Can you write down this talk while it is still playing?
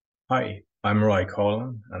Hi, I'm Roy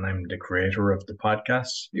Collin, and I'm the creator of the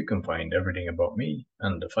podcast. You can find everything about me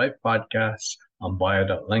and the five podcasts on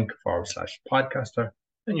bio.link/podcaster,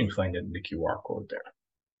 and you'll find it in the QR code there.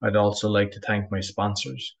 I'd also like to thank my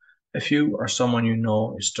sponsors. If you or someone you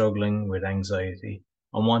know is struggling with anxiety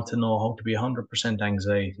and want to know how to be 100%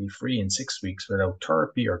 anxiety free in 6 weeks without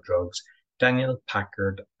therapy or drugs, Daniel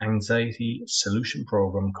Packard Anxiety Solution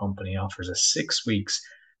Program Company offers a 6 weeks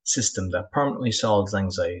system that permanently solves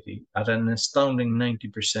anxiety at an astounding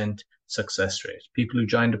 90% success rate. People who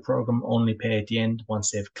join the program only pay at the end once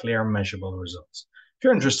they have clear, measurable results. If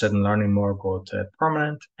you're interested in learning more, go to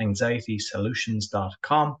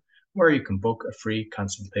permanentanxietysolutions.com where you can book a free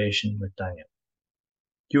consultation with Daniel.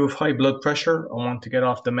 Do you have high blood pressure or want to get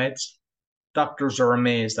off the meds? Doctors are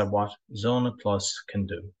amazed at what Zona Plus can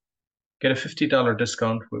do. Get a $50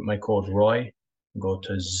 discount with my code ROY. Go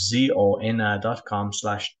to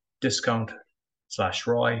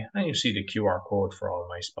zona.com/discount/ROY and you see the QR code for all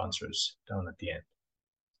my sponsors down at the end.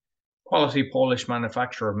 Quality Polish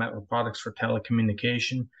manufacturer of metal products for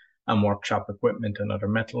telecommunication and workshop equipment and other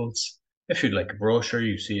metals. If you'd like a brochure,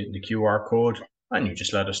 you see it in the QR code and you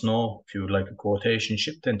just let us know if you would like a quotation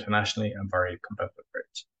shipped internationally and very competitive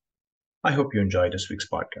rates. I hope you enjoy this week's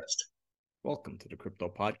podcast. Welcome to the Crypto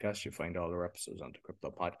Podcast. You find all our episodes on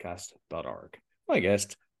thecryptopodcast.org. My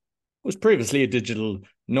guest was previously a digital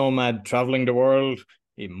nomad traveling the world,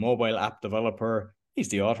 a mobile app developer. He's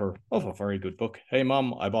the author of a very good book, Hey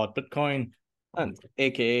Mom, I Bought Bitcoin, and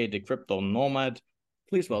aka the Crypto Nomad.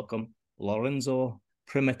 Please welcome Lorenzo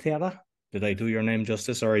Primiterra. Did I do your name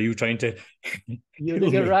justice, or are you trying to... You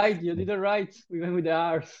did it right. You did it right. We went with the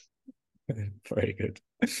R's. Very good.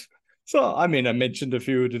 So, I mean, I mentioned a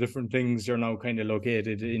few of the different things. You're now kind of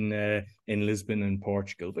located in Lisbon and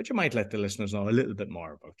Portugal, but you might let the listeners know a little bit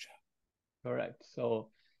more about you. Correct.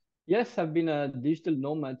 So, yes, I've been a digital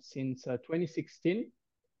nomad since 2016.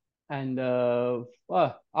 And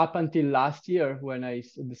up until last year when I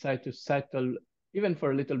decided to settle even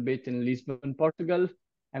for a little bit in Lisbon, Portugal.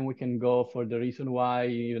 And we can go for the reason why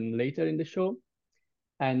even later in the show.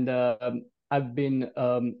 And I've been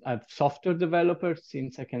a software developer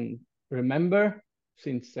since I can remember,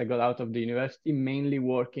 since I got out of the university, mainly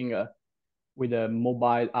working with a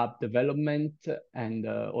mobile app development and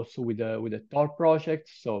also with a Tor project.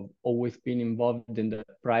 So always been involved in the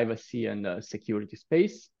privacy and security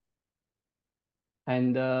space.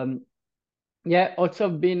 And also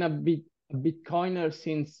been a Bitcoiner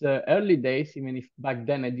since early days, even if back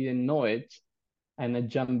then I didn't know it. And I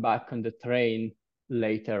jumped back on the train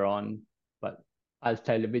later on, but I'll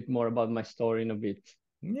tell a bit more about my story in a bit.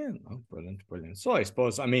 Yeah, no, brilliant. So I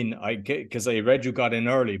suppose, I mean, because I read you got in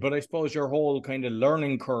early, but I suppose your whole kind of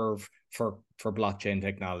learning curve for blockchain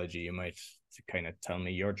technology, you might kind of tell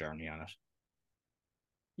me your journey on it.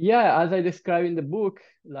 Yeah, as I describe in the book,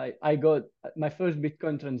 like I got my first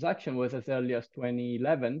Bitcoin transaction was as early as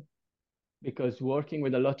 2011, because working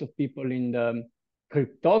with a lot of people in the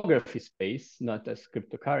cryptography space, not as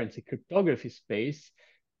cryptocurrency, cryptography space,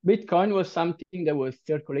 Bitcoin was something that was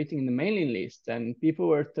circulating in the mailing list, and people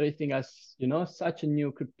were treating as, such a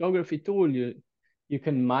new cryptography tool. You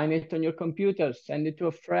can mine it on your computer, send it to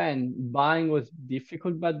a friend. Buying was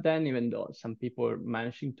difficult back then, even though some people were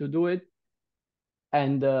managing to do it.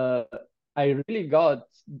 And I really got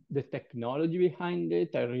the technology behind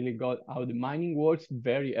it. I really got how the mining works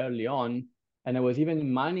very early on. And I was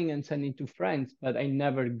even mining and sending to friends, but I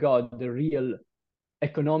never got the real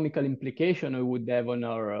economical implication it would have on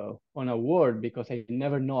our world, because I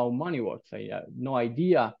never know how money works. I had no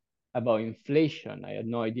idea about inflation. I had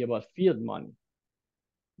no idea about fiat money.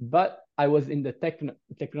 But I was in the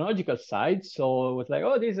technological side, so I was like,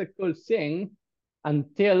 oh, this is a cool thing,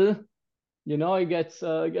 until it gets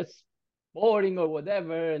boring or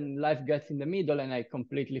whatever, and life gets in the middle, and I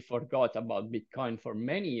completely forgot about Bitcoin for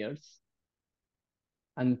many years.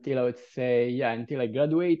 Until I would say, until I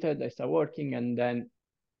graduated, I started working, and then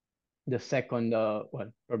the second,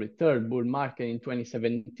 probably third bull market in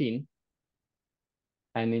 2017.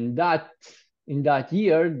 And in that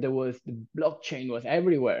year, the blockchain was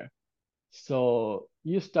everywhere. So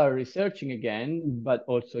you start researching again, but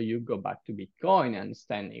also you go back to Bitcoin and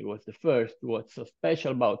understand it was the first, what's so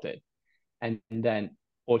special about it. And then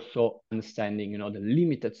also understanding, the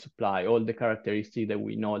limited supply, all the characteristics that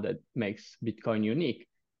we know that makes Bitcoin unique.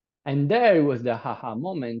 And there was the haha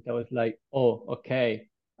moment. I was like, oh, okay,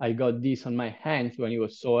 I got this on my hands when it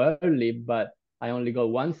was so early, but I only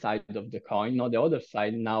got one side of the coin, not the other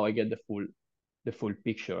side. Now I get the full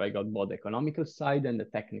picture. I got both the economical side and the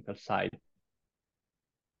technical side.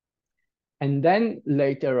 And then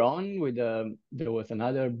later on, there was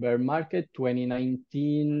another bear market,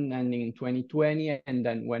 2019, ending in 2020. And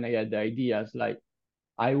then when I had the ideas, like,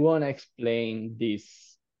 I want to explain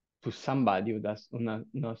this to somebody who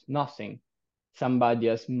knows nothing, somebody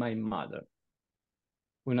as my mother,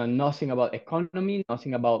 who knows nothing about economy,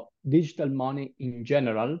 nothing about digital money in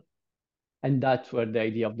general. And that's where the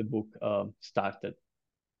idea of the book started.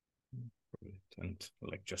 And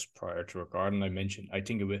like just prior to recording, I mentioned, I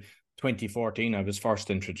think it was 2014, I was first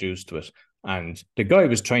introduced to it. And the guy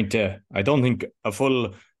was trying to, I don't think a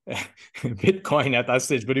full Bitcoin at that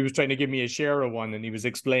stage, but he was trying to give me a share of one. And he was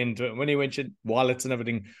explaining to it. When he mentioned wallets and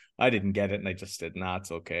everything, I didn't get it. And I just said, nah,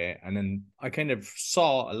 it's okay. And then I kind of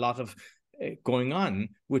saw a lot of going on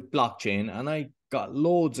with blockchain, and I got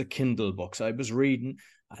loads of Kindle books I was reading,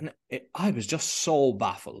 and I was just so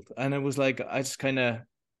baffled. And it was like, I just kind of,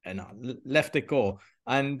 and I left it go.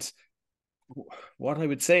 And what I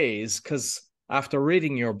would say is, because after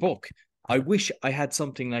reading your book, I wish I had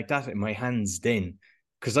something like that in my hands then,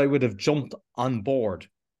 because I would have jumped on board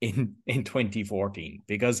in 2014,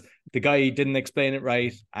 because the guy didn't explain it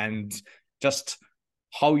right, and just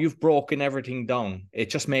how you've broken everything down, it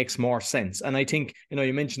just makes more sense. And I think,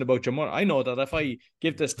 you mentioned about your mother. I know that if I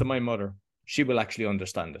give this to my mother, she will actually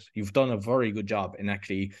understand it. You've done a very good job in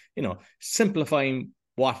actually, simplifying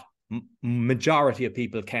what majority of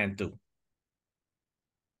people can't do.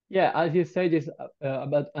 Yeah, as you said, it's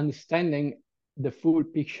about understanding the full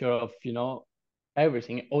picture of,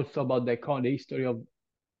 everything. Also about the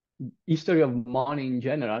history of money in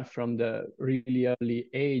general, from the really early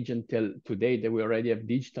age until today, that we already have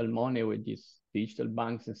digital money with these digital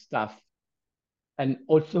banks and stuff. And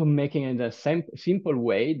also making it a simple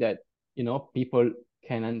way that, people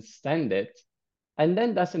can understand it. And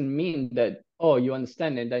then doesn't mean that, oh, you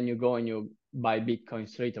understand it, then you go and you buy Bitcoin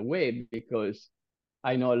straight away. Because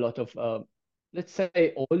I know a lot of, let's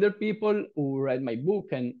say, older people who read my book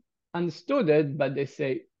and understood it, but they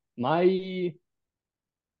say, my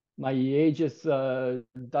age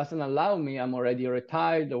doesn't allow me, I'm already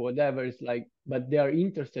retired or whatever. It's like, but they are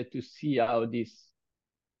interested to see how this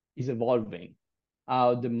is evolving,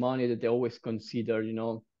 how the money that they always consider,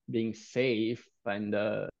 being safe, and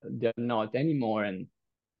they're not anymore. And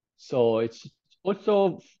so it's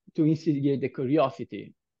also to instigate the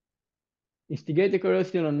curiosity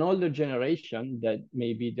on an older generation that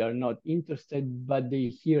maybe they're not interested, but they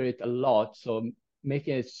hear it a lot. So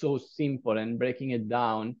making it so simple and breaking it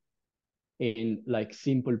down in like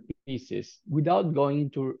simple pieces without going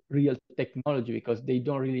into real technology, because they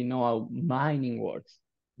don't really know how mining works.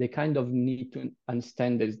 They kind of need to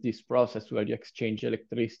understand there's this process where you exchange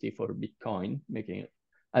electricity for Bitcoin, making it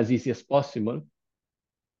as easy as possible.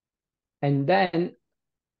 And then,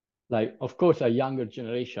 like, of course, a younger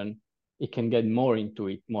generation, it can get more into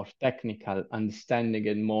it, more technical, understanding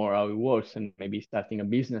it more how it works, and maybe starting a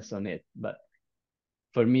business on it. But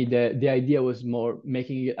for me, the idea was more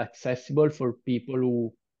making it accessible for people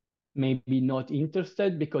who maybe not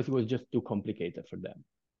interested, because it was just too complicated for them.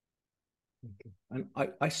 Okay. And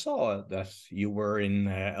I saw that you were in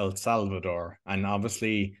El Salvador, and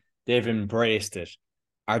obviously they've embraced it.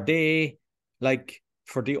 Are they, like,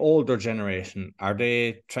 for the older generation, are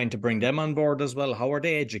they trying to bring them on board as well? How are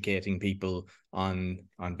they educating people on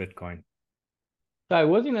Bitcoin? So I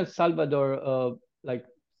was in El Salvador like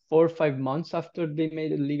 4 or 5 months after they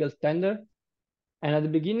made a legal tender. And at the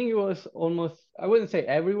beginning, it was almost, I wouldn't say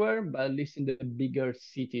everywhere, but at least in the bigger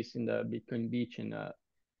cities in the Bitcoin Beach, and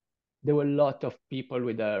there were a lot of people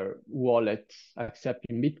with their wallets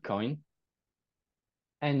accepting Bitcoin.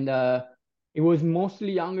 And it was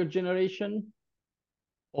mostly younger generation,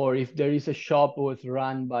 or if there is a shop was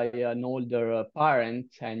run by an older parent,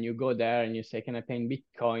 and you go there and you say, can I pay in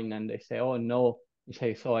Bitcoin? And they say, oh, no. You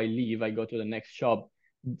say, so I leave, I go to the next shop.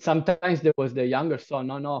 Sometimes there was the younger son,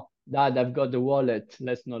 no, dad, I've got the wallet.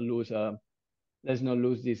 Let's not lose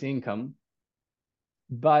this income.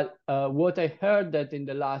 But what I heard that in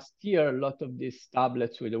the last year, a lot of these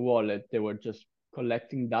tablets with a wallet, they were just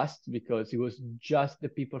collecting dust, because it was just the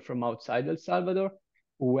people from outside El Salvador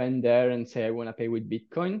who went there and say, I want to pay with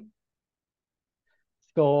Bitcoin.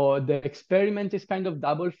 So the experiment is kind of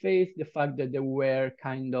double-faced. The fact that they were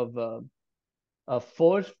kind of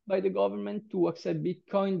forced by the government to accept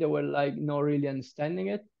Bitcoin, they were like not really understanding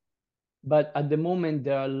it. But at the moment,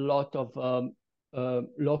 there are a lot of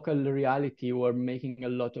local reality who are making a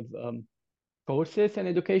lot of courses and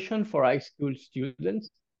education for high school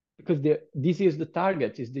students, because this is the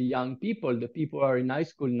target, is the young people, the people who are in high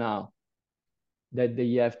school now, that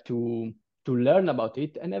they have to learn about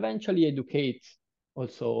it and eventually educate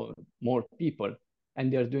also more people.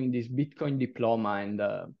 And they're doing this Bitcoin diploma, and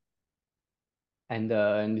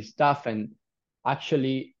and this stuff. And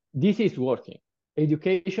actually, this is working.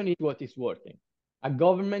 Education is what is working. A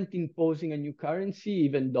government imposing a new currency,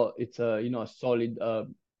 even though it's a solid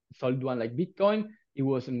one like Bitcoin, it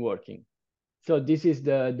wasn't working. So this is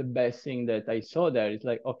the best thing that I saw there. It's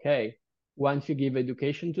like, okay, once you give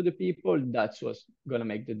education to the people, that's what's gonna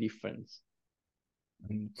make the difference.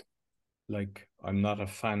 And like, I'm not a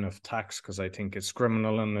fan of tax because I think it's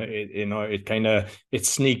criminal, and it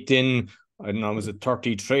sneaked in. I don't know, was it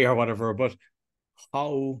 33 or whatever? But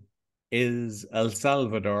how is El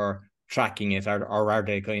Salvador tracking it, or are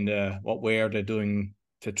they what way are they doing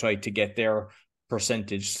to try to get their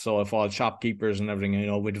percentage? So if all shopkeepers and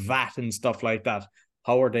everything, with VAT and stuff like that,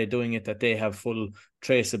 how are they doing it that they have full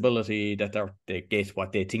traceability, that they get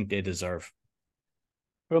what they think they deserve?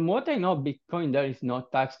 From what I know, Bitcoin there is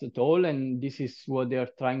not taxed at all, and this is what they are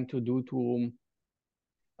trying to do to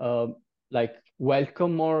like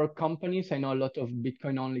welcome more companies. I know a lot of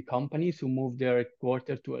Bitcoin only companies who moved their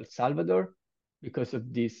headquarters to El Salvador because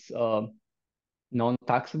of this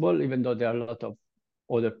non-taxable, even though there are a lot of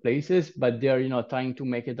other places, but they're trying to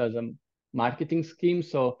make it as a marketing scheme.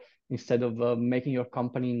 So instead of making your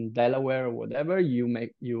company in Delaware or whatever,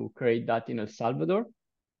 you create that in El Salvador.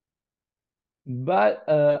 But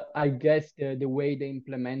I guess the way they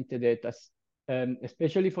implemented it,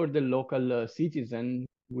 especially for the local citizen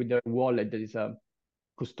with their wallet, that is a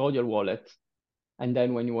custodial wallet, and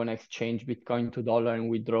then when you want to exchange Bitcoin to dollar and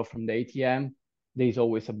withdraw from the ATM, there's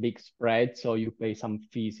always a big spread, so you pay some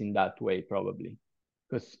fees in that way probably.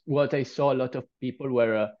 Because what I saw, a lot of people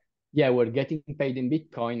were getting paid in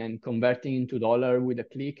Bitcoin and converting into dollar with a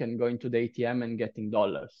click and going to the ATM and getting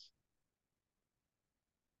dollars.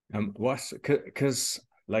 Because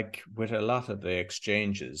like with a lot of the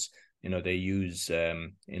exchanges, they use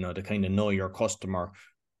the kind of know your customer,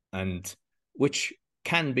 and which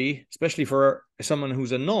can be, especially for someone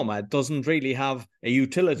who's a nomad, doesn't really have a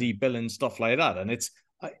utility bill and stuff like that. And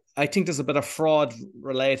I think there's a bit of fraud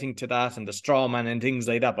relating to that, and the straw man and things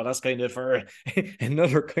like that, but that's kind of for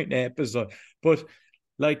another kind of episode. But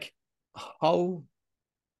like, how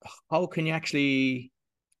can you actually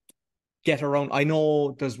get around? I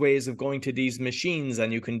know there's ways of going to these machines,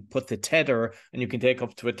 and you can put the tether and you can take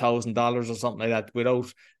up to $1,000 or something like that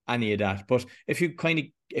without any of that. But if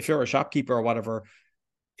you're a shopkeeper or whatever,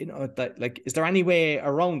 that, like, is there any way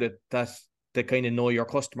around it that they kind of know your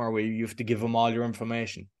customer where you have to give them all your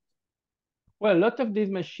information? Well, a lot of these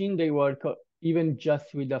machines, they work even just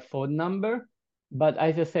with a phone number, but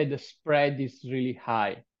as I said, the spread is really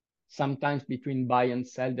high. Sometimes between buy and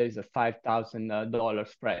sell, there is a $5,000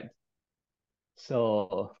 spread.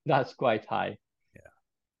 So that's quite high.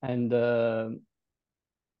 Yeah. And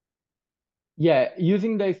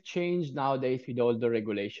using the exchange nowadays with all the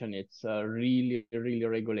regulation, it's really, really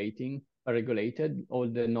regulated, all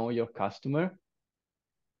the know your customer.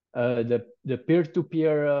 The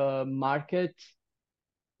peer-to-peer market,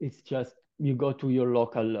 it's just you go to your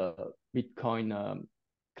local Bitcoin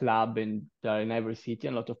club, and they're in every city.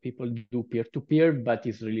 And a lot of people do peer-to-peer, but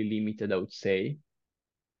it's really limited, I would say.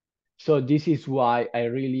 So this is why I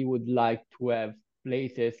really would like to have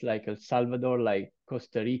places like El Salvador, like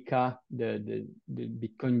Costa Rica, the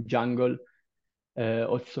Bitcoin jungle.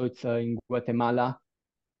 Also, it's in Guatemala.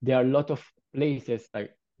 There are a lot of places,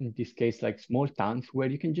 like in this case, like small towns, where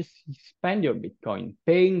you can just spend your Bitcoin,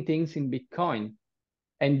 paying things in Bitcoin.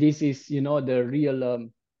 And this is, the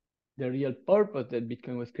real purpose that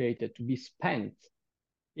Bitcoin was created, to be spent.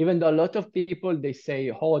 Even though a lot of people, they say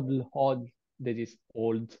hodl, that is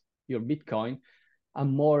hold your Bitcoin.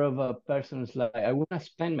 I'm more of a person who's like, I want to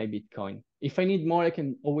spend my Bitcoin. If I need more, I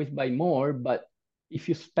can always buy more. But if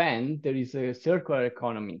you spend, there is a circular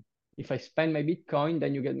economy. If I spend my Bitcoin,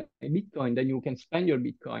 then you get my Bitcoin, then you can spend your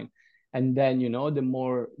Bitcoin. And then, the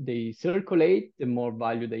more they circulate, the more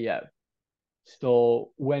value they have.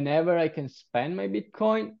 So whenever I can spend my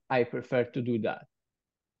Bitcoin, I prefer to do that.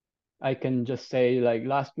 I can just say, like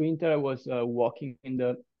last winter, I was walking in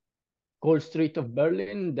the cold street of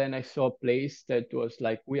Berlin. Then I saw a place that was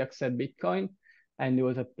like, we accept Bitcoin. And there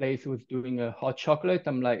was a place who was doing a hot chocolate.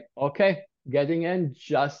 I'm like, okay, getting in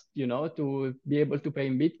just, to be able to pay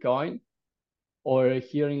in Bitcoin. Or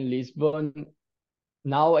here in Lisbon,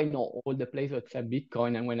 now I know all the places accept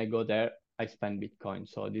Bitcoin. And when I go there, I spend Bitcoin.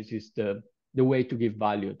 So this is the way to give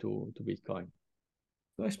value to Bitcoin.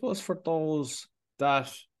 So I suppose for those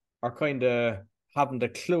that are kind of haven't a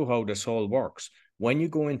clue how this all works, when you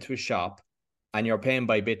go into a shop and you're paying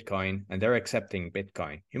by Bitcoin and they're accepting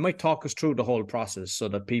Bitcoin, you might talk us through the whole process so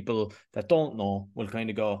that people that don't know will kind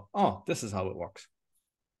of go, oh, this is how it works.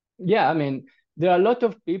 Yeah, I mean, there are a lot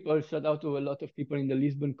of people, shout out to a lot of people in the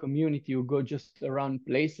Lisbon community who go just around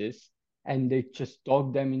places and they just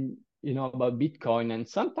talk them in, about Bitcoin. And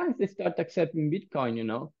sometimes they start accepting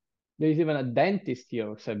Bitcoin. There's even a dentist here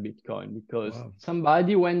who accept Bitcoin because Wow.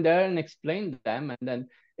 somebody went there and explained them. And then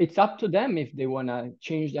it's up to them if they want to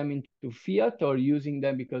change them into fiat or using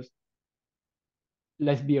them, because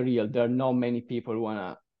let's be real, there are not many people who want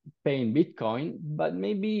to pay in Bitcoin, but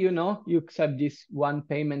maybe, you accept this one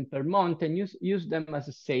payment per month and use them as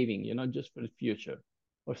a saving, just for the future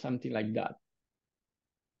or something like that.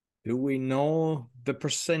 Do we know the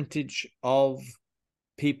percentage of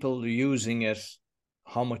people using it,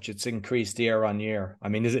 how much it's increased year on year? I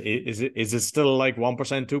mean, is it still like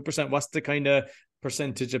 1%, 2%? What's the kind of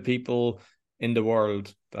percentage of people in the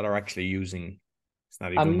world that are actually using? It's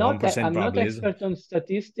not even 1%, I'm not probably, is it? expert on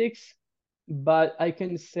statistics, but I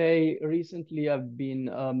can say recently I've been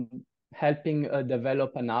helping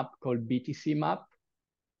develop an app called BTC Map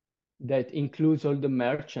that includes all the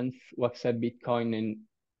merchants who accept Bitcoin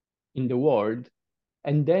in the world.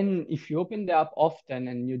 And then if you open the app often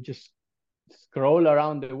and you just scroll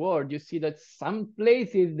around the world, you see that some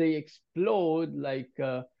places they explode, like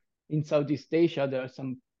in Southeast Asia, there are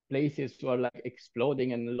some places who are like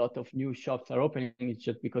exploding and a lot of new shops are opening. It's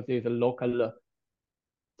just because there's a local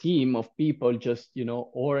team of people just,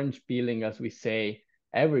 orange peeling, as we say,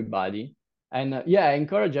 everybody. And I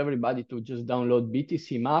encourage everybody to just download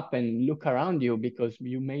BTC Map and look around you, because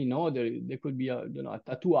you may know there could be a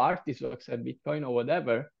tattoo artist who accept Bitcoin or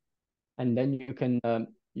whatever, and then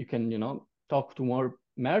you can talk to more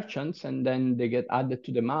merchants and then they get added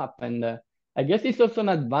to the map. And I guess it's also an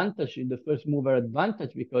advantage, the first mover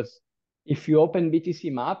advantage, because if you open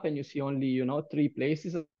BTC Map and you see only 3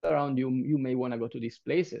 places around you, you may want to go to these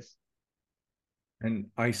places. And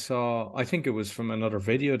I think it was from another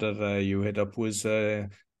video that you hit up,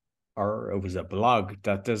 or it was a blog,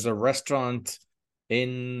 that there's a restaurant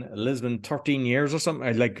in Lisbon, 13 years or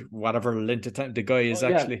something, like whatever length of time the guy is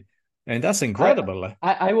actually, and that's incredible.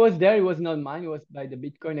 I was there. It was not mine. It was by the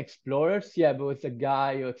Bitcoin Explorers. Yeah, but it's a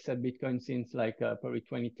guy who accepts Bitcoin since like probably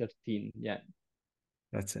 2013. Yeah.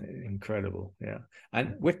 That's incredible. Yeah.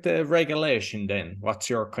 And with the regulation then, what's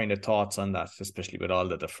your kind of thoughts on that, especially with all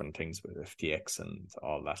the different things with FTX and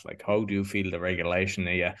all that? Like, how do you feel the regulation?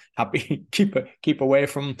 Are you happy keep away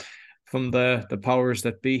from the powers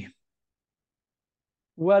that be?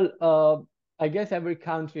 Well, I guess every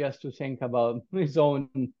country has to think about his own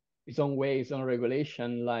way, his own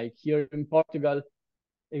regulation. Like here in Portugal,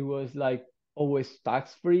 it was like always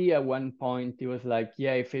tax free. At one point, it was like,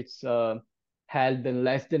 yeah, if it's held in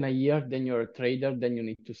less than a year, then you're a trader, then you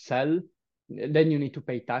need to sell, then you need to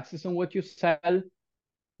pay taxes on what you sell.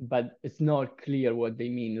 But it's not clear what they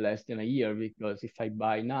mean less than a year, because if I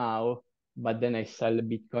buy now, but then I sell a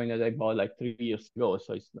Bitcoin that I bought like 3 years ago,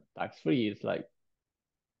 so it's not tax free. It's like,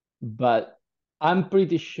 but I'm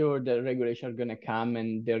pretty sure the regulations are gonna come,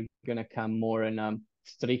 and they're gonna come more in a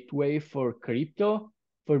strict way for crypto.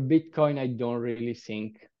 For Bitcoin, I don't really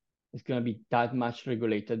think it's gonna be that much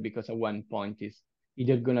regulated, because at one point it's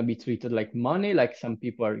either gonna be treated like money, like some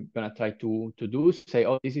people are gonna try to do, say,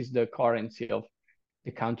 oh, this is the currency of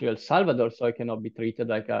the country El Salvador, so I cannot be treated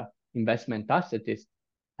like a investment asset. It's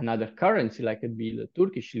another currency, like it'd be the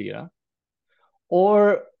Turkish lira,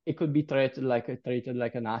 or it could be treated like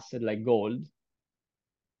an asset, like gold.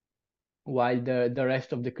 While the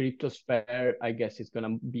rest of the crypto sphere, I guess, is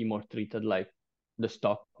gonna be more treated like the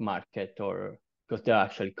stock market, or because they're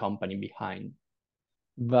actually company behind.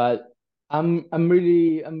 But I'm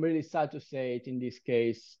really sad to say it in this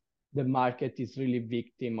case. The market is really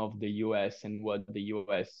victim of the US and what the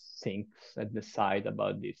US thinks and decide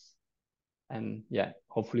about this. And yeah,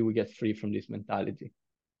 hopefully we get free from this mentality.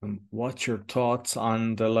 What's your thoughts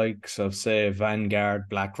on the likes of, say, Vanguard,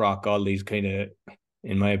 BlackRock, all these kind of,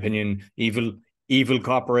 in my opinion, evil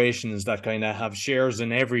corporations that kind of have shares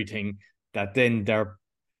in everything, that then they're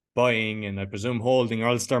buying and I presume holding, or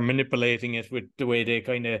else they're manipulating it with the way they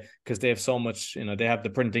kind of, because they have so much, they have the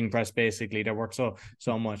printing press basically, they work so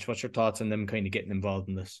much. What's your thoughts on them kind of getting involved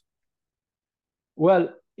in this? Well,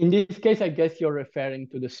 in this case, I guess you're referring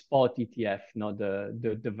to the spot ETF, not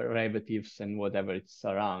the derivatives and whatever it's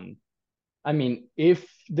around. I mean, if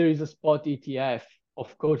there is a spot ETF,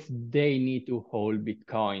 of course they need to hold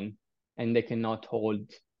Bitcoin, and they cannot hold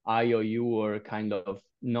IOU or kind of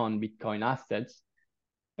non-Bitcoin assets.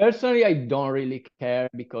 Personally, I don't really care,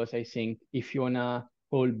 because I think if you wanna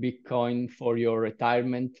hold Bitcoin for your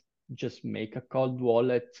retirement, just make a cold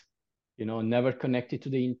wallet, never connect it to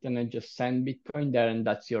the internet, just send Bitcoin there, and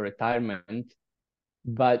that's your retirement.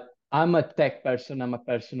 But I'm a tech person. I'm a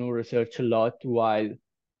person who research a lot, while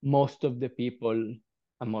most of the people,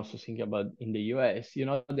 I'm also thinking about in the US,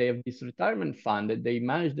 they have this retirement fund that they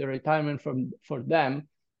manage the retirement for them.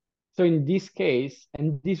 So in this case,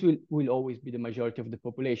 and this will always be the majority of the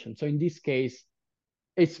population. So in this case,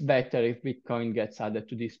 it's better if Bitcoin gets added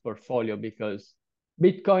to this portfolio, because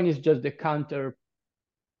Bitcoin is just the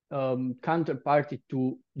counterparty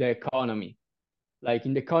to the economy. Like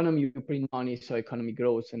in the economy, you print money, so economy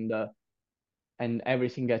grows, and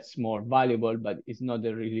everything gets more valuable, but it's not that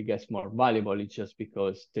it really gets more valuable. It's just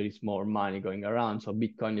because there is more money going around. So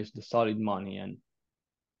Bitcoin is the solid money, and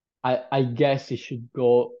I guess it should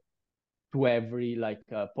go to every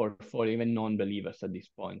portfolio, even non-believers at this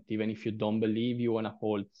point. Even if you don't believe, you want to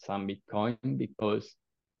hold some Bitcoin because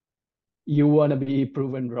you want to be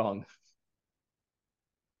proven wrong.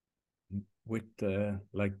 With the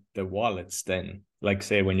wallets then, like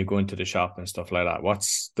say when you go into the shop and stuff like that,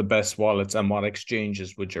 what's the best wallets and what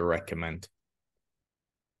exchanges would you recommend?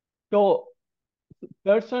 So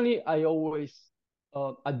personally, I always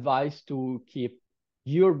advise to keep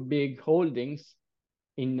your big holdings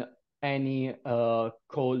in any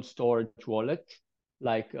cold storage wallet,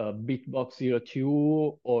 like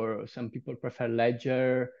Bitbox02, or some people prefer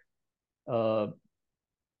Ledger.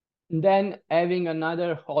 Then having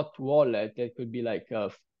another hot wallet that could be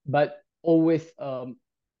but always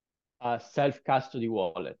a self-custody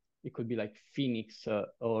wallet. It could be like Phoenix,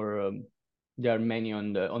 or there are many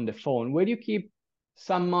on the phone, where you keep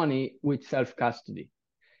some money with self-custody.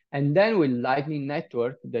 And then with Lightning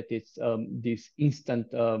Network, that is this instant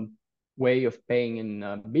way of paying in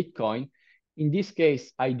Bitcoin. In this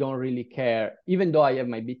case, I don't really care, even though I have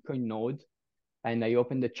my Bitcoin node and I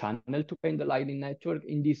open the channel to pay in the Lightning Network.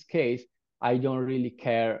 In this case, I don't really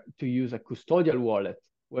care to use a custodial wallet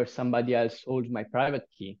where somebody else holds my private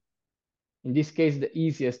key. In this case, the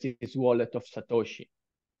easiest is wallet of Satoshi.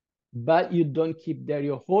 But you don't keep there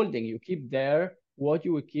your holding. You keep there what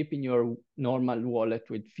you would keep in your normal wallet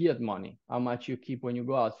with fiat money. How much you keep when you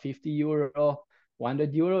go out, 50 euro,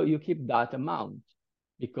 100 euro, you keep that amount.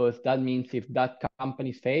 Because that means if that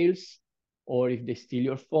company fails, or if they steal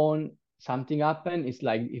your phone, something happen, it's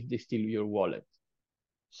like if they steal your wallet.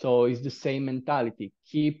 So it's the same mentality.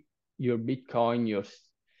 Keep your Bitcoin,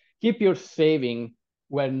 keep your saving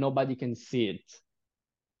where nobody can see it.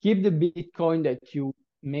 Keep the Bitcoin that you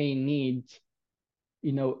may need,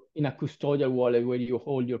 in a custodial wallet where you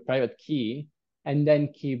hold your private key, and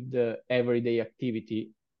then keep the everyday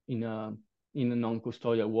activity in a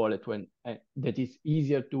non-custodial wallet that is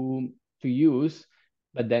easier to use,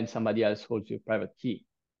 but then somebody else holds your private key.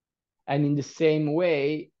 And in the same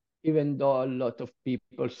way, even though a lot of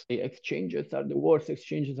people say exchanges are the worst,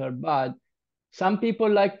 exchanges are bad, some people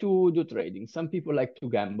like to do trading, some people like to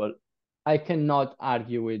gamble. I cannot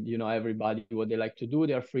argue with everybody what they like to do.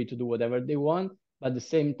 They are free to do whatever they want, but at the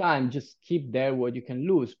same time, just keep there what you can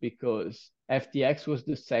lose, because FTX was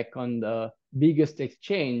the second biggest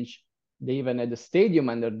exchange. They even had a stadium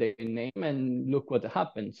under their name, and look what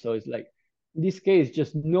happened. So it's like, in this case,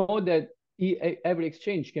 just know that every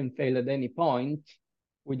exchange can fail at any point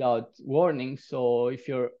without warning. So if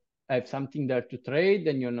you have something there to trade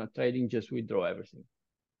and you're not trading, just withdraw everything.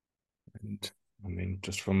 And I mean,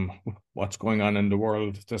 just from what's going on in the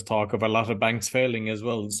world, there's talk of a lot of banks failing as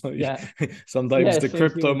well. So yeah, sometimes the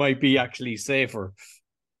crypto here. might be actually safer.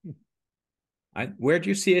 And where do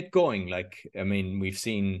you see it going? Like, I mean, we've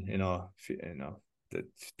seen, the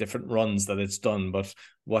different runs that it's done, but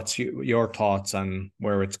what's your thoughts on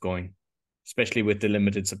where it's going, especially with the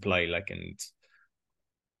limited supply?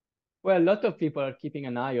 Well, a lot of people are keeping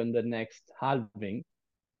an eye on the next halving,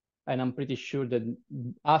 and I'm pretty sure that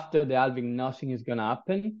after the halving, nothing is gonna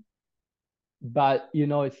happen. But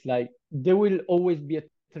it's like there will always be a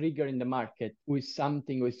trigger in the market with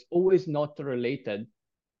something which is always not related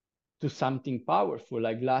to something powerful.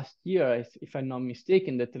 Like last year, if I'm not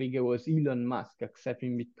mistaken, the trigger was Elon Musk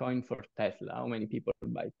accepting Bitcoin for Tesla. How many people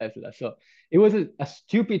buy Tesla? So it was a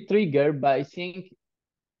stupid trigger, but I think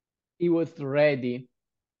it was ready.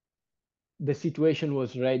 The situation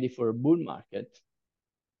was ready for a bull market.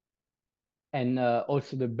 And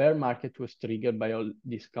also the bear market was triggered by all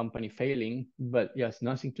this company failing. But yes,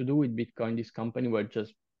 nothing to do with Bitcoin. This company were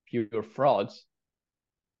just pure frauds.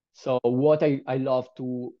 So what I love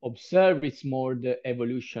to observe is more the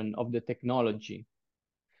evolution of the technology.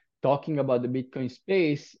 Talking about the Bitcoin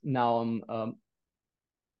space, now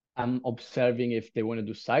I'm observing if they want to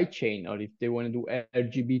do sidechain, or if they want to do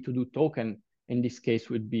RGB to do token. In this case,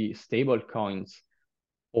 would be stable coins,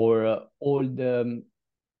 or all the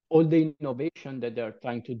innovation that they're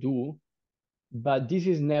trying to do. But this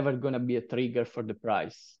is never going to be a trigger for the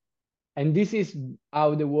price. And this is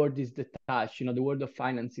how the world is detached. The world of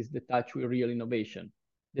finance is detached with real innovation.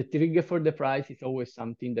 The trigger for the price is always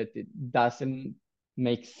something that it doesn't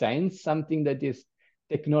make sense, something that is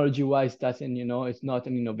technology-wise doesn't, it's not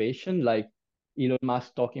an innovation, like Elon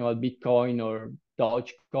Musk talking about Bitcoin or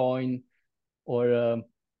Dogecoin or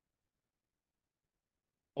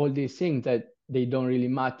all these things that they don't really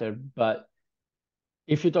matter. But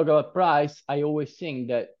if you talk about price, I always think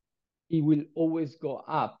that it will always go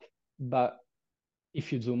up, but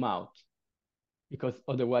if you zoom out, because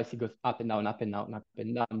otherwise it goes up and down, up and down, up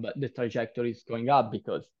and down. But the trajectory is going up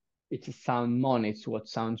because it's a sound money. It's what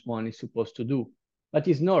sound money is supposed to do. But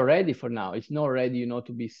it's not ready for now. It's not ready,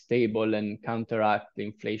 to be stable and counteract the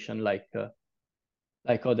inflation like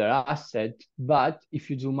other assets. But if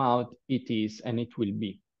you zoom out, it is and it will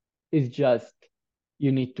be. It's just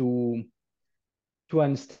you need to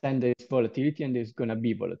understand there's volatility and there's gonna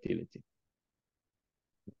be volatility.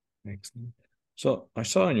 Excellent. So I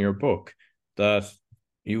saw in your book that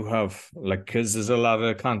you have, like, because there's a lot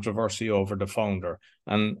of controversy over the founder,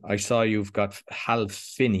 and I saw you've got Hal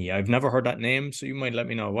Finney. I've never heard that name, so you might let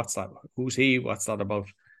me know what's that? Who's he? What's that about?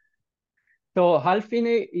 So Hal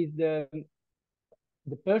Finney is the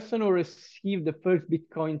person who received the first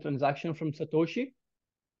Bitcoin transaction from Satoshi.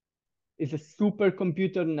 Is a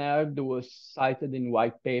supercomputer nerd who was cited in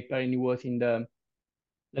white paper, and he was in the,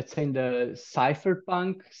 let's say, in the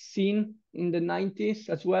cypherpunk scene in the 90s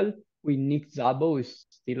as well, with Nick Szabo, who is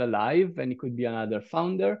still alive, and he could be another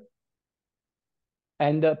founder.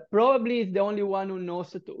 And probably is the only one who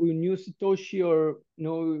knew Satoshi or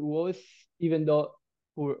know who he was, even though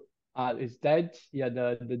who is dead. He had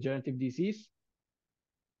the degenerative disease.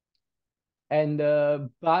 And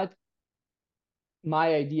but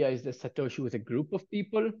my idea is that Satoshi was a group of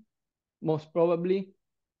people, most probably,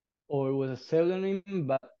 or was a pseudonym,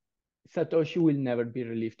 but Satoshi will never be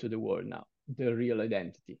released to the world now, the real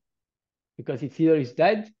identity. Because it's either he's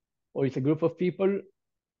dead, or it's a group of people,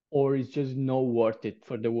 or it's just not worth it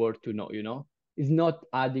for the world to know, It's not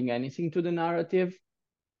adding anything to the narrative.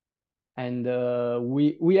 And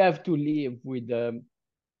we have to live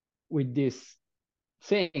with this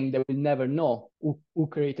thing that we'll never know who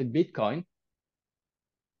created Bitcoin.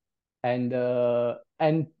 And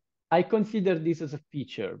I consider this as a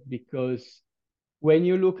feature because when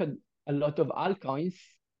you look at a lot of altcoins,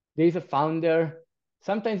 there's a founder,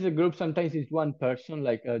 sometimes a group, sometimes it's one person,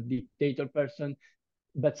 like a dictator person,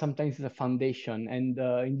 but sometimes it's a foundation. And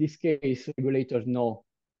in this case, regulators know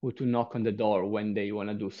who to knock on the door when they want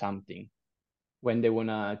to do something, when they want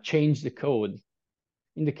to change the code.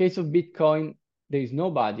 In the case of Bitcoin, there is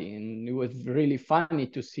nobody. And it was really funny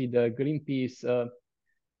to see the Greenpeace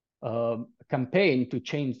campaign to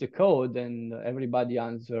change the code, and everybody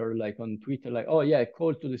answer like on Twitter, like, oh yeah,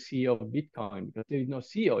 call to the CEO of Bitcoin, because there is no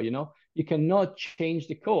CEO, you cannot change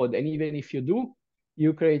the code. And even if you do,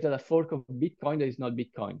 you created a fork of Bitcoin that is not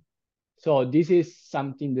Bitcoin. So this is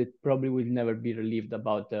something that probably will never be relieved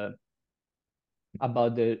about the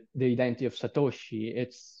identity of Satoshi.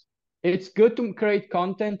 It's good to create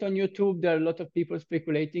content on YouTube. There are a lot of people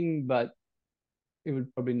speculating, but it will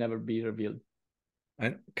probably never be revealed.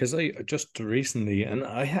 And because I just recently, and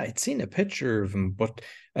I had seen a picture of him, but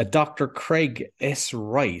Dr. Craig S.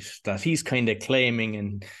 Wright, that he's kind of claiming,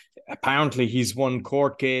 and apparently he's won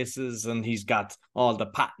court cases and he's got all the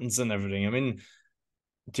patents and everything. I mean,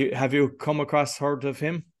 have you heard of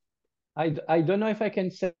him? I don't know if I can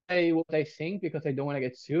say what I think because I don't want to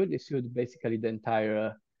get sued. They sued basically the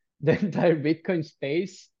entire Bitcoin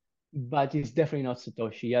space, but it's definitely not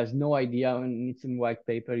Satoshi. He has no idea, and it's in white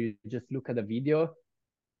paper. You just look at the video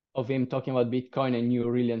of him talking about Bitcoin, and you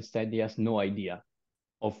really understand he has no idea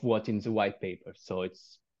of what in the white paper. So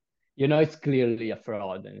it's it's clearly a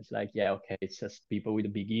fraud, and it's like, yeah, okay, it's just people with a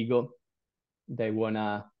big ego. They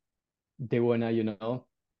wanna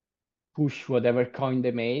push whatever coin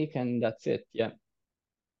they make, and that's it. Yeah.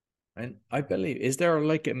 And I believe, is there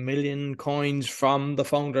like 1 million coins from the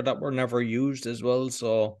founder that were never used as well?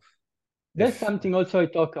 So That's something also I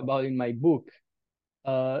talk about in my book.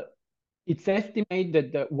 It's estimated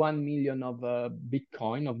that the 1 million of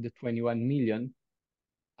Bitcoin, of the 21 million,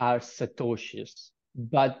 are Satoshis,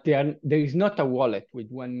 but there is not a wallet with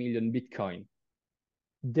 1 million Bitcoin.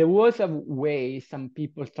 There was a way some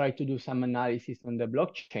people tried to do some analysis on the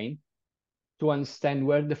blockchain to understand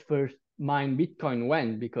where the first mined Bitcoin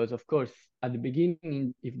went, because of course, at the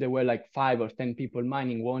beginning, if there were like 5 or 10 people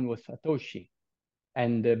mining, one was Satoshi.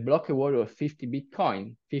 And the block reward was 50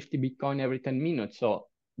 Bitcoin every 10 minutes. So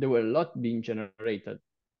there were a lot being generated.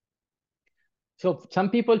 So some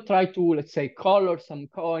people try to, let's say, color some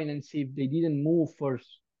coin and see if they didn't move for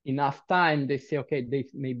enough time, they say, okay,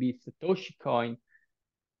 this may be Satoshi coin,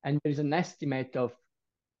 and there's an estimate of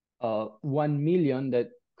 1 million that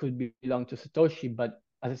could belong to Satoshi. But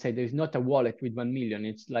as I said, there's not a wallet with 1 million.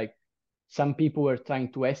 It's like some people were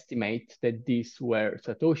trying to estimate that these were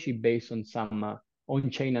Satoshi based on some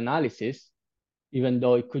on-chain analysis, even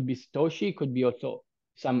though it could be Satoshi, it could be also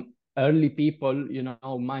some early people,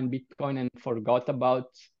 mined Bitcoin and forgot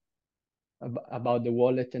about the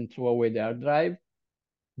wallet and threw away the hard drive.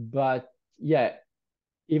 But yeah,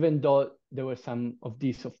 even though there were some of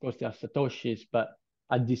these, of course, they are Satoshis, but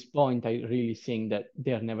at this point, I really think that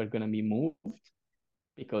they're never going to be moved,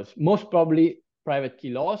 because most probably private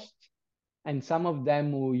key lost, and some of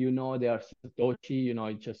them who, they are Satoshi,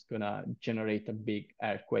 it's just going to generate a big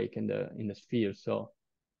earthquake in the sphere. So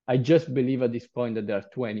I just believe at this point that there are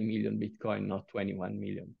 20 million Bitcoin, not 21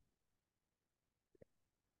 million.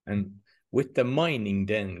 And with the mining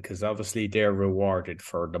then, because obviously they're rewarded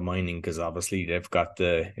for the mining, because obviously they've got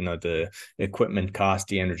the equipment cost,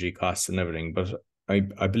 the energy costs and everything. But I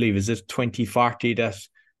believe, is it 2040 that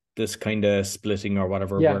this kind of splitting or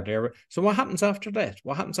whatever were there? So what happens after that?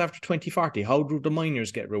 What happens after 2040? How do the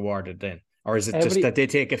miners get rewarded then? Or is it just that they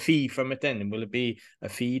take a fee from it then? And will it be a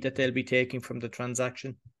fee that they'll be taking from the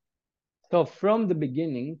transaction? So from the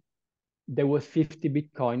beginning, there was 50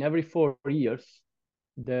 Bitcoin every 4 years.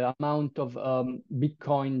 The amount of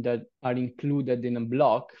Bitcoin that are included in a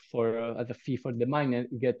block for as a fee for the miner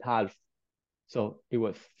get half. So it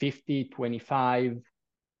was 50, 25,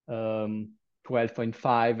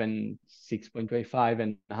 12.5, and 6.25,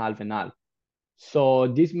 and half and half. So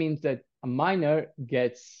this means that a miner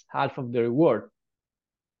gets half of the reward.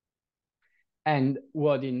 And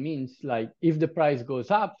what it means, like, if the price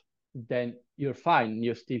goes up, then you're fine.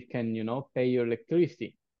 You still can, pay your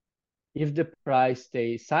electricity. If the price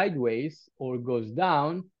stays sideways or goes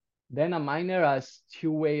down, then a miner has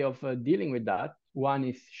two ways of dealing with that. One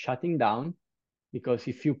is shutting down, because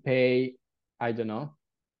if you pay, I don't know,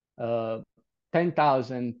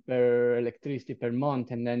 10,000 per electricity per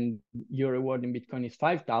month, and then your reward in Bitcoin is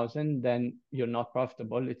 5,000, then you're not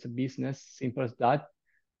profitable. It's a business, simple as that.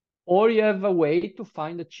 Or you have a way to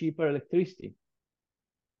find a cheaper electricity.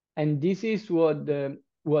 And this is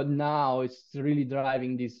what now is really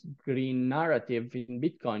driving this green narrative in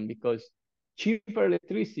Bitcoin, because cheaper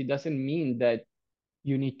electricity doesn't mean that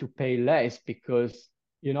you need to pay less, because,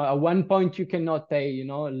 at one point you cannot pay,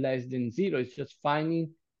 less than zero. It's just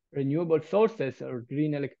finding renewable sources or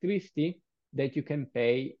green electricity that you can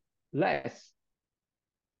pay less.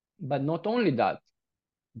 But not only that,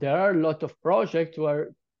 there are a lot of projects who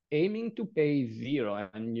are aiming to pay zero.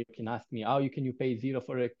 And you can ask me, how can you pay zero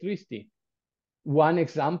for electricity? One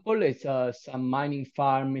example is some mining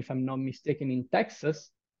farm, if I'm not mistaken, in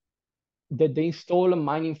Texas, that they install a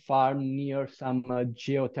mining farm near some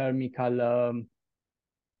geothermal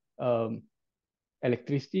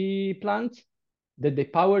electricity plants that they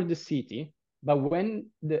power the city. But when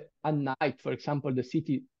at night, for example, the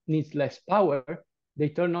city needs less power, they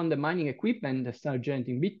turn on the mining equipment and start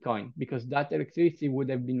generating Bitcoin, because that electricity would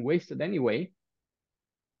have been wasted anyway.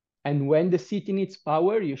 And when the city needs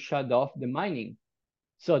power, you shut off the mining.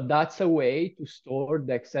 So that's a way to store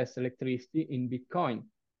the excess electricity in Bitcoin.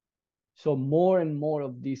 So more and more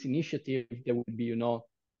of these initiatives that will be,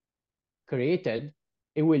 created,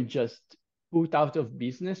 it will just put out of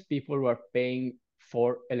business people who are paying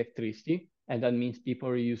for electricity. And that means people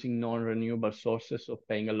are using non-renewable sources of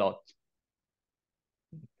paying a lot.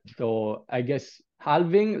 So I guess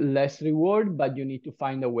halving, less reward, but you need to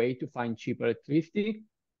find a way to find cheaper electricity,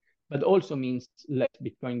 but also means less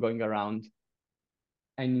Bitcoin going around.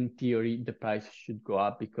 And in theory, the price should go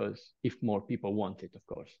up, because if more people want it, of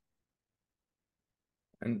course.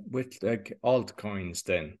 And with like altcoins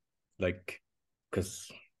then, like,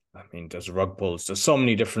 because I mean, there's rug pulls. There's so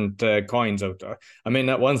many different coins out there. I mean,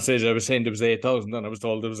 at one stage I was saying there was 8,000, and I was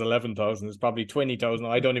told there was 11,000. There's probably 20,000.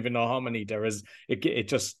 I don't even know how many there is. It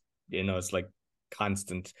just, it's like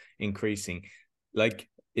constant increasing. Like,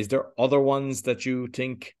 is there other ones that you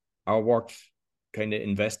think are worth kind of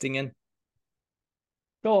investing in?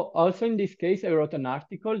 So also in this case, I wrote an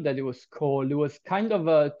article that it was kind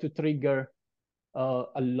of to trigger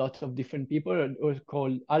a lot of different people. It was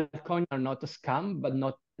called "Altcoin are not a scam, but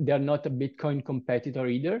they're not a Bitcoin competitor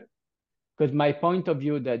either." Because my point of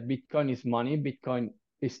view that Bitcoin is money, Bitcoin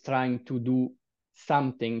is trying to do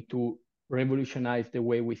something to revolutionize the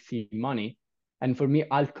way we see money. And for me,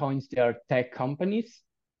 altcoins, they are tech companies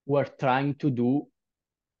who are trying to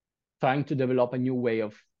develop a new way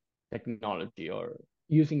of technology, or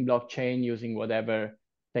using blockchain, using whatever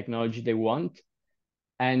technology they want.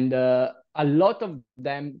 And a lot of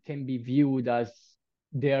them can be viewed as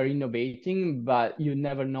they are innovating, but you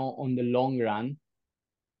never know on the long run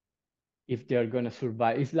if they're going to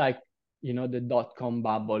survive. It's like, the dot-com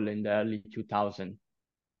bubble in the early 2000s.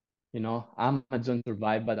 Amazon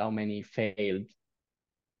survived, but how many failed?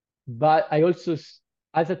 But I also,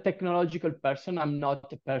 as a technological person, I'm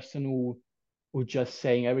not a person who just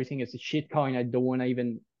saying everything is a shit coin. I don't want to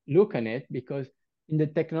even look on it, because in the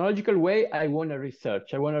technological way, I want to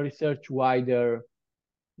research. I want to research why they're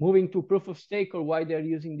moving to proof of stake or why they're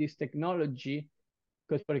using this technology.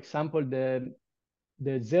 Because, for example, the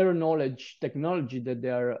zero knowledge technology that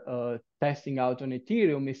they're testing out on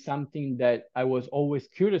Ethereum is something that I was always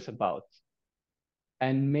curious about.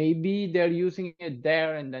 And maybe they're using it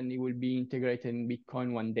there and then it will be integrated in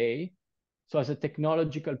Bitcoin one day. So as a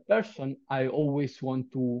technological person, I always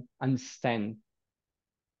want to understand.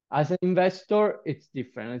 As an investor, it's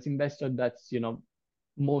different. As an investor, that's,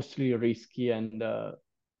 mostly risky, and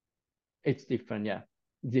it's different. Yeah,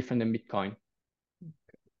 different than Bitcoin.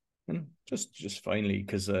 And just finally,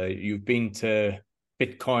 because you've been to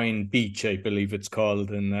Bitcoin Beach, I believe it's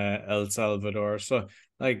called, in El Salvador. So,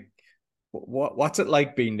 like, what's it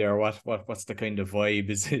like being there? What's the kind of vibe?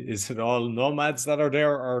 Is it all nomads that are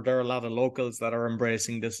there, or are there a lot of locals that are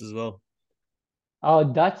embracing this as well?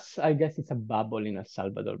 Oh, I guess it's a bubble in El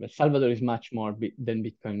Salvador. But Salvador is much more than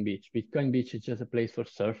Bitcoin Beach. Bitcoin Beach is just a place for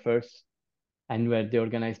surfers and where they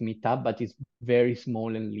organize meetup, but it's very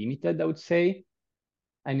small and limited, I would say.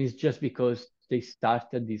 And it's just because they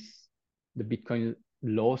started the Bitcoin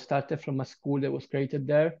law started from a school that was created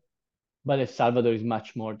there. But El Salvador is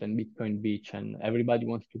much more than Bitcoin Beach, and everybody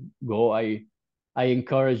wants to go. I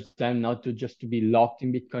encourage them not to just to be locked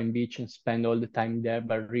in Bitcoin Beach and spend all the time there,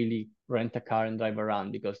 but really rent a car and drive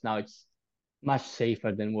around, because now it's much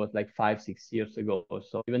safer than what, like 5-6 years ago.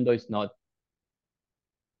 So even though it's not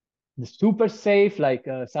the super safe, like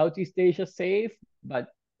Southeast Asia safe, but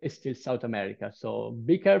it's still South America. So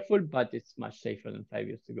be careful, but it's much safer than 5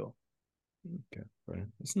 years ago. Okay,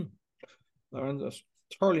 brilliant. Listen, Lorenzo,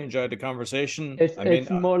 thoroughly enjoyed the conversation. It's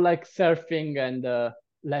more like surfing and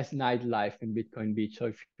less nightlife in Bitcoin Beach. So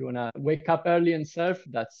if you wanna wake up early and surf,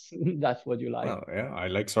 that's what you like. Well, yeah, I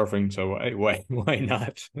like surfing, so why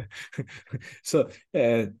not? So,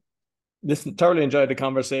 listen, thoroughly enjoyed the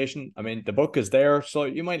conversation. I mean, the book is there, so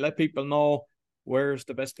you might let people know where's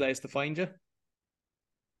the best place to find you.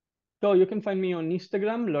 So you can find me on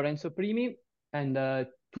Instagram, Lorenzo Primi, and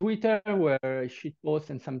Twitter, where I shit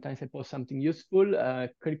post and sometimes I post something useful,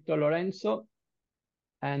 Crypto Lorenzo.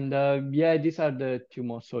 And yeah, these are the two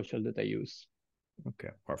most social that I use. Okay,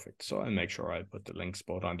 perfect. So I'll make sure I put the links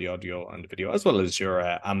both on the audio and the video, as well as your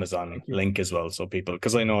Amazon link as well. So people,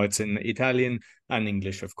 because I know it's in Italian and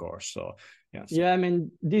English, of course. So yeah. Yeah, I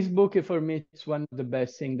mean, this book for me, it's one of the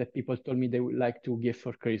best things that people told me they would like to give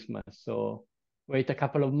for Christmas. So wait a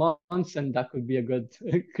couple of months and that could be a good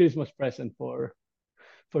Christmas present for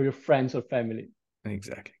your friends or family.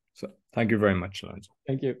 Exactly. So thank you very much, Lorenzo.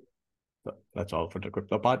 Thank you. So that's all for the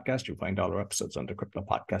Crypto Podcast. You'll find all our episodes on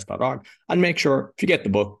thecryptopodcast.org. And make sure, if you get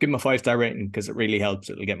the book, give them a 5-star rating, because it really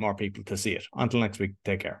helps. It'll get more people to see it. Until next week,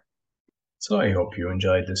 take care. So I hope you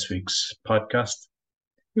enjoyed this week's podcast.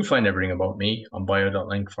 You'll find everything about me on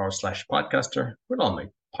bio.link/podcaster with all my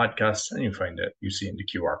podcasts, and you'll find it you see in the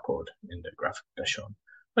QR code in the graphic that's shown.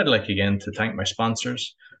 I'd like again to thank my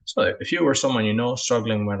sponsors. So if you or someone you know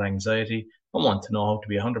struggling with anxiety and want to know how to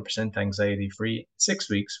be 100% anxiety free in 6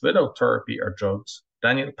 weeks without therapy or drugs,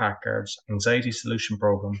 Daniel Packard's Anxiety Solution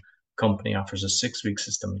Program company offers a 6-week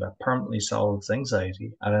system that permanently solves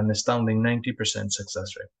anxiety at an astounding 90%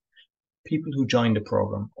 success rate. People who join the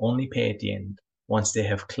program only pay at the end once they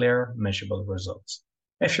have clear, measurable results.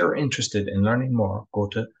 If you're interested in learning more, go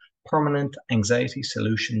to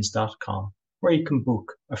permanentanxietysolutions.com, where you can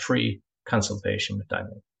book a free consultation with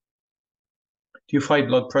Daniel. Do you fight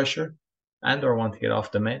blood pressure and or want to get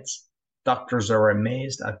off the meds? Doctors are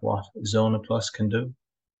amazed at what Zona Plus can do.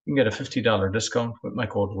 You can get a $50 discount with my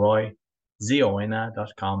code ROY,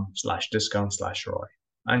 zona.com/discount/ROY.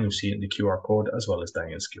 And you'll see it in the QR code as well as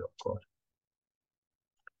Daniel's QR code.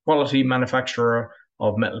 Quality manufacturer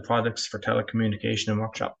of metal products for telecommunication and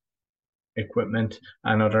workshop equipment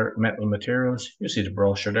and other metal materials. You see the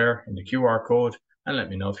brochure there in the QR code, and let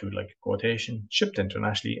me know if you would like a quotation, shipped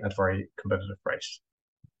internationally at very competitive price.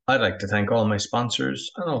 I'd like to thank all my sponsors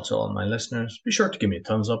and also all my listeners. Be sure to give me a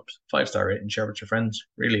thumbs up, 5-star rating, share with your friends,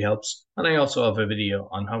 really helps. And I also have a video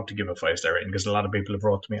on how to give a 5-star rating, because a lot of people have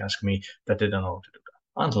wrote to me asking me that they don't know how to do that.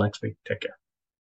 Until next week, take care.